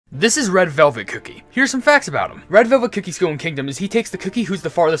This is Red Velvet Cookie. Here's some facts about him. Red Velvet Cookie's going kingdom is he takes the cookie who's the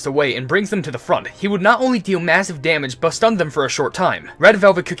farthest away and brings them to the front. He would not only deal massive damage, but stun them for a short time. Red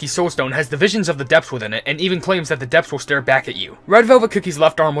Velvet Cookie's soulstone has the visions of the depths within it, and even claims that the depths will stare back at you. Red Velvet Cookie's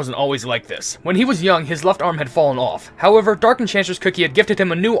left arm wasn't always like this. When he was young, his left arm had fallen off. However, Dark Enchantress Cookie had gifted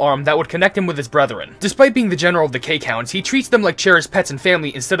him a new arm that would connect him with his brethren. Despite being the general of the Cake Hounds, he treats them like cherished pets and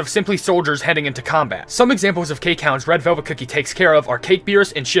family instead of simply soldiers heading into combat. Some examples of Cake Hounds Red Velvet Cookie takes care of are Cake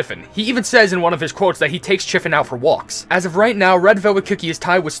Beerus and Chiffin. He even says in one of his quotes that he takes Chiffin out for walks. As of right now, Red Velvet Cookie is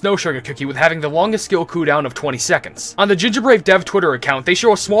tied with Snow Sugar Cookie with having the longest skill cooldown of 20 seconds. On the Gingerbrave Dev Twitter account, they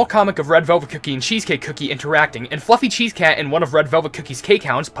show a small comic of Red Velvet Cookie and Cheesecake Cookie interacting, and Fluffy Cheese Cat and one of Red Velvet Cookie's Cake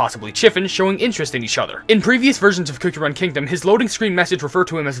Hounds, possibly Chiffin, showing interest in each other. In previous versions of Cookie Run Kingdom, his loading screen message referred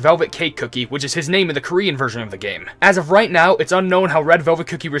to him as Velvet Cake Cookie, which is his name in the Korean version of the game. As of right now, it's unknown how Red Velvet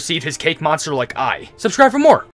Cookie received his cake monster like eye. Subscribe for more!